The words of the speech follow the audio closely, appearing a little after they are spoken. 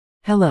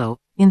Hello,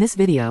 in this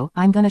video,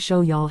 I'm gonna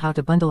show y'all how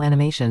to bundle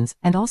animations,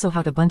 and also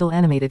how to bundle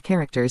animated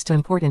characters to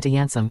import into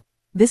yansim.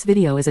 This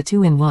video is a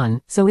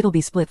 2-in-1, so it'll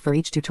be split for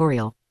each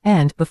tutorial.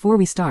 And, before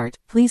we start,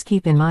 please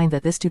keep in mind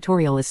that this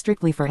tutorial is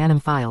strictly for anim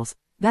files.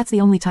 That's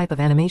the only type of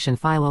animation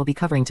file I'll be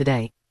covering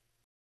today.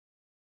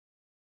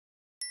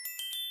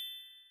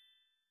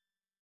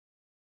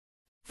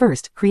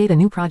 First, create a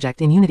new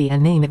project in Unity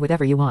and name it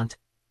whatever you want.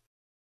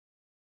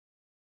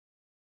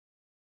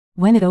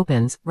 When it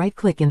opens,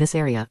 right-click in this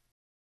area.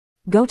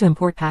 Go to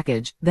Import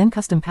Package, then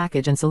Custom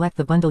Package and select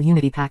the Bundle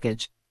Unity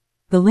package.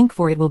 The link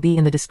for it will be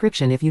in the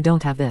description if you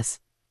don't have this.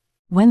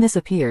 When this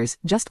appears,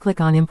 just click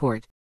on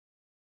Import.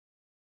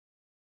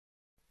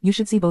 You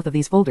should see both of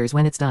these folders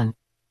when it's done.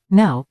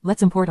 Now,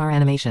 let's import our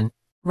animation.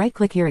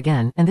 Right-click here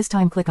again, and this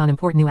time click on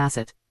Import New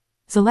Asset.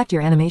 Select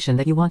your animation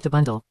that you want to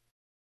bundle.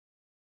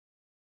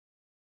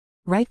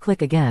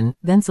 Right-click again,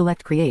 then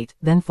select Create,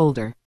 then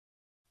Folder.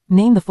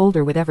 Name the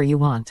folder whatever you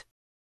want.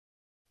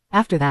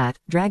 After that,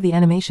 drag the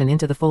animation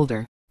into the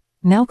folder.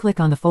 Now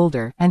click on the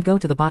folder, and go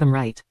to the bottom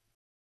right.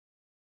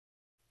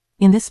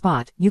 In this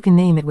spot, you can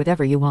name it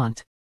whatever you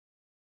want.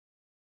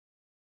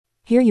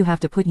 Here you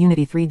have to put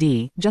Unity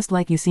 3D, just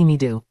like you see me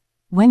do.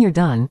 When you're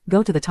done,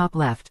 go to the top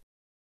left.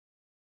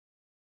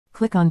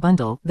 Click on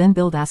Bundle, then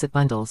Build Asset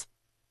Bundles.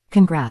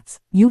 Congrats!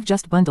 You've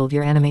just bundled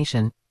your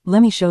animation.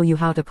 Let me show you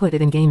how to put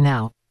it in game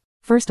now.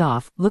 First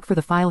off, look for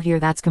the file here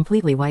that's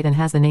completely white and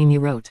has the name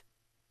you wrote.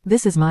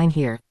 This is mine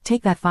here.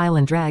 Take that file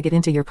and drag it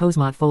into your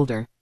posemod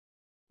folder.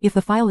 If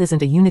the file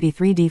isn't a Unity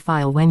 3D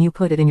file when you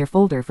put it in your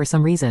folder for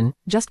some reason,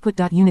 just put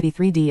 .unity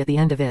 3D at the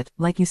end of it,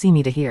 like you see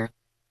me do here.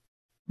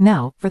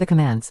 Now, for the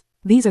commands.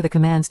 These are the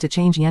commands to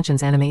change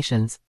Yanchan's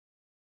animations.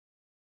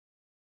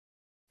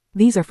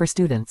 These are for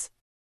students.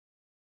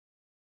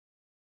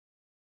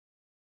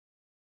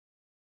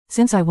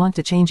 Since I want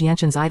to change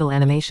Yanchan's idle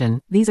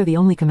animation, these are the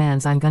only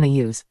commands I'm gonna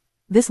use.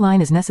 This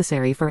line is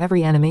necessary for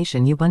every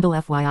animation you bundle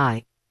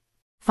FYI.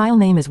 File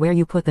name is where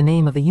you put the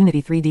name of the Unity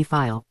 3D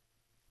file.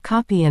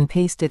 Copy and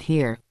paste it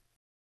here.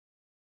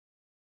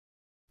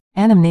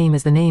 Anim name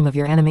is the name of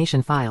your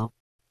animation file.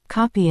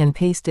 Copy and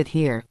paste it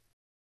here.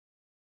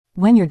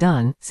 When you're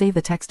done, save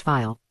the text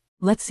file.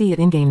 Let's see it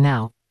in-game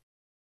now.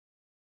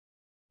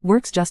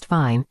 Works just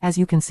fine, as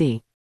you can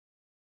see.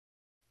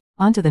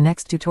 On to the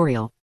next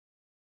tutorial.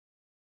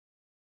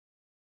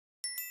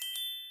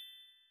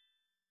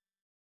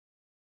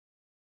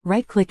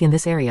 Right-click in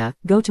this area,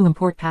 go to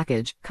Import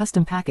Package,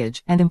 Custom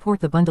Package, and import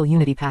the Bundle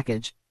Unity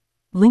package.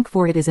 Link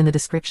for it is in the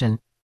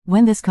description.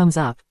 When this comes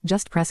up,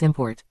 just press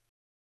Import.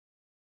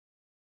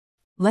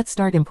 Let's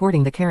start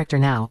importing the character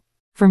now.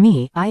 For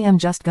me, I am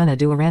just gonna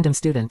do a random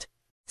student.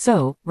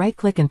 So,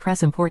 right-click and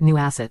press Import New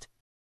Asset.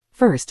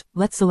 First,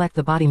 let's select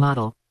the body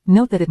model.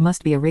 Note that it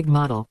must be a rigged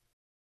model.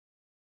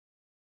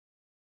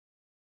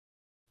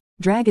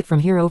 Drag it from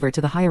here over to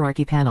the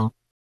Hierarchy panel.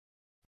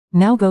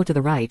 Now go to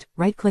the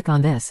right-click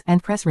on this,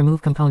 and press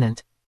Remove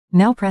Component.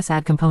 Now press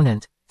Add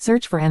Component.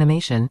 Search for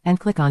Animation, and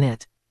click on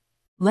it.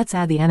 Let's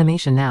add the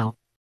animation now.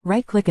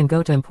 Right-click and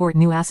go to Import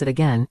New Asset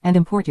again, and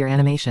import your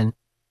animation.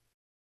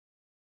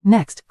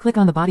 Next, click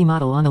on the body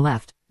model on the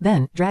left,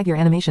 then, drag your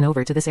animation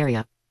over to this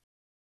area.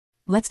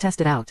 Let's test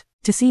it out.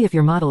 To see if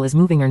your model is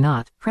moving or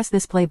not, press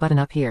this play button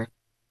up here.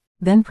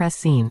 Then press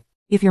Scene.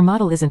 If your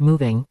model isn't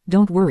moving,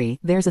 don't worry,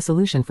 there's a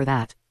solution for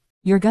that.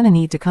 You're gonna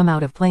need to come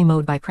out of play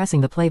mode by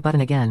pressing the play button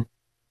again.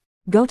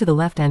 Go to the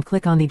left and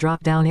click on the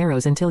drop-down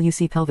arrows until you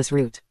see pelvis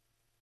root.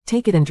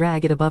 Take it and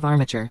drag it above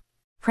armature.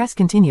 Press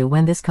continue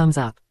when this comes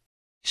up.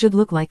 Should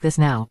look like this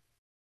now.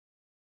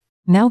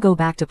 Now go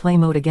back to play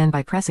mode again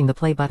by pressing the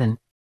play button.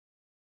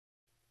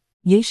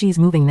 Yay, she's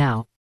moving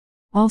now.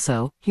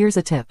 Also, here's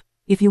a tip.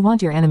 If you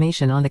want your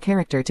animation on the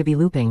character to be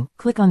looping,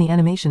 click on the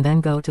animation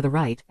then go to the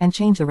right and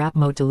change the wrap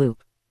mode to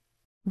loop.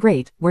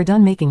 Great, we're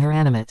done making her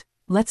animate.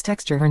 Let's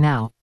texture her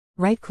now.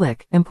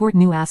 Right-click, Import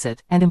New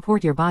Asset, and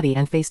import your body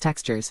and face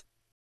textures.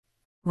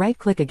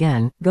 Right-click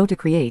again, go to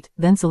Create,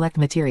 then select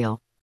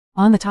Material.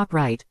 On the top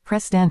right,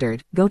 press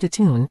Standard, go to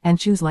Tune, and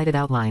choose Lighted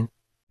Outline.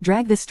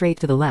 Drag this straight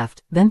to the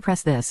left, then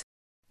press this.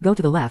 Go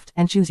to the left,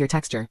 and choose your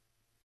texture.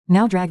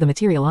 Now drag the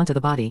material onto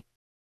the body.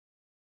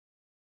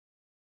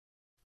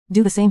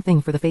 Do the same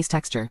thing for the face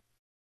texture.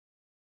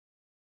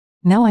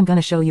 Now I'm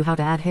gonna show you how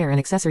to add hair and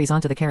accessories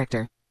onto the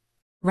character.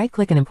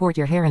 Right-click and import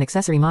your hair and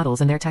accessory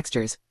models and their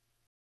textures.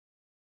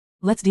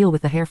 Let's deal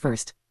with the hair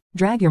first.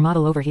 Drag your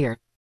model over here.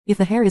 If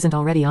the hair isn't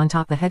already on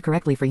top the head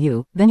correctly for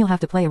you, then you'll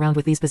have to play around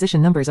with these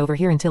position numbers over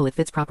here until it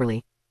fits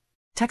properly.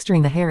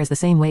 Texturing the hair is the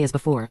same way as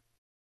before.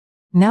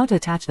 Now to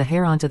attach the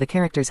hair onto the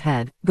character's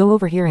head, go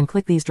over here and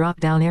click these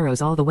drop-down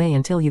arrows all the way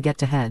until you get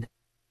to head.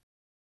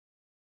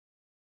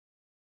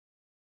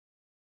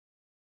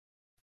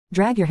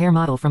 Drag your hair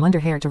model from under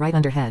hair to right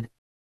under head.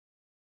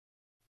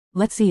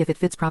 Let's see if it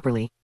fits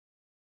properly.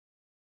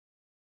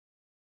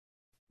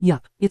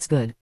 Yup, it's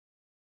good.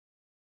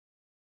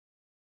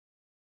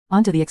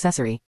 Onto the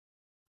accessory.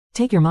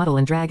 Take your model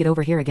and drag it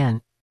over here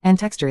again. And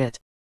texture it.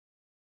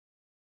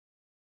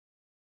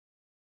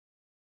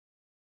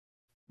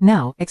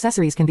 Now,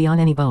 accessories can be on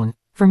any bone.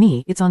 For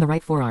me, it's on the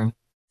right forearm.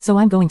 So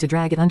I'm going to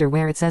drag it under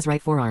where it says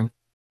right forearm.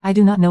 I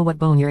do not know what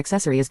bone your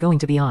accessory is going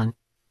to be on.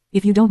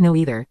 If you don't know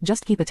either,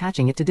 just keep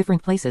attaching it to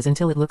different places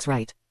until it looks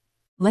right.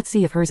 Let's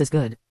see if hers is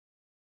good.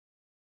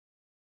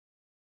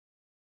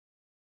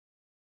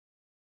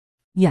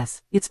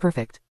 Yes, it's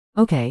perfect.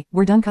 Okay,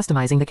 we're done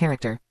customizing the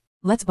character.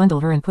 Let's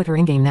bundle her and put her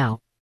in-game now.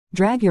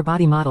 Drag your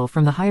body model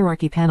from the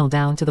hierarchy panel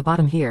down to the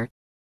bottom here.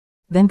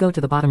 Then go to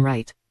the bottom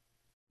right.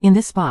 In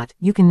this spot,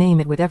 you can name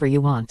it whatever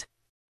you want.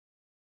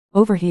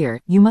 Over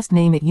here, you must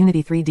name it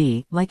Unity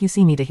 3D, like you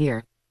see me do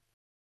here.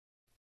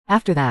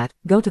 After that,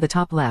 go to the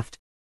top left.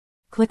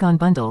 Click on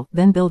Bundle,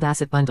 then Build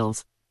Asset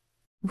Bundles.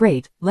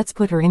 Great, let's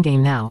put her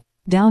in-game now.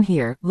 Down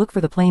here, look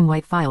for the plain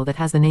white file that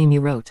has the name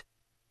you wrote.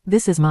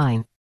 This is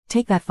mine.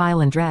 Take that file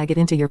and drag it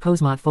into your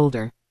posemod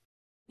folder.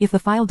 If the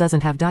file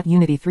doesn't have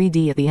 .unity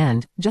 3D at the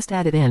end, just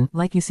add it in,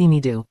 like you see me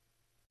do.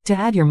 To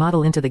add your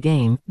model into the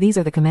game, these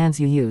are the commands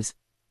you use.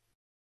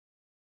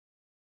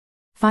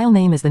 File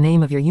name is the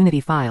name of your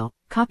Unity file,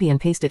 copy and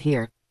paste it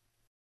here.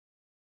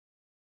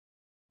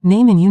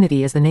 Name in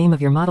Unity is the name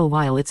of your model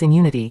while it's in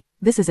Unity,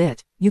 this is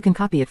it, you can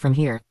copy it from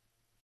here.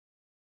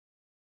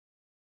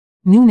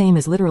 New name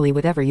is literally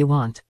whatever you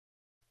want.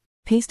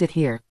 Paste it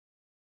here.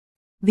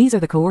 These are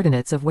the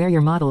coordinates of where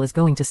your model is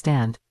going to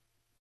stand.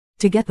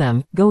 To get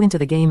them, go into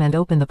the game and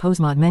open the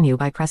posemod menu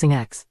by pressing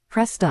X.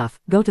 Press Stuff,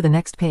 go to the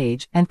next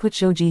page, and put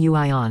Show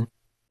GUI on.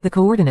 The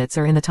coordinates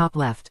are in the top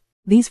left.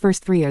 These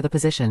first three are the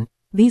position.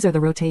 These are the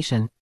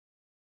rotation.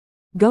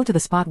 Go to the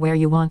spot where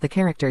you want the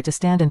character to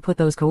stand and put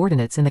those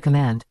coordinates in the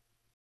command.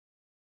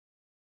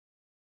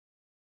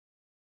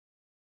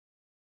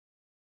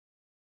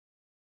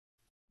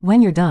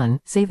 When you're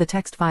done, save the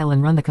text file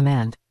and run the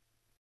command.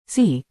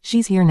 See,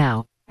 she's here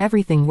now.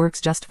 Everything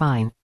works just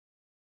fine.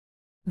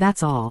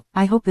 That's all.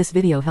 I hope this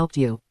video helped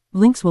you.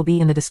 Links will be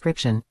in the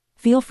description.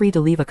 Feel free to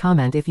leave a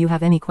comment if you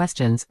have any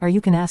questions, or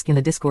you can ask in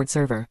the Discord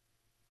server.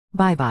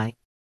 Bye bye.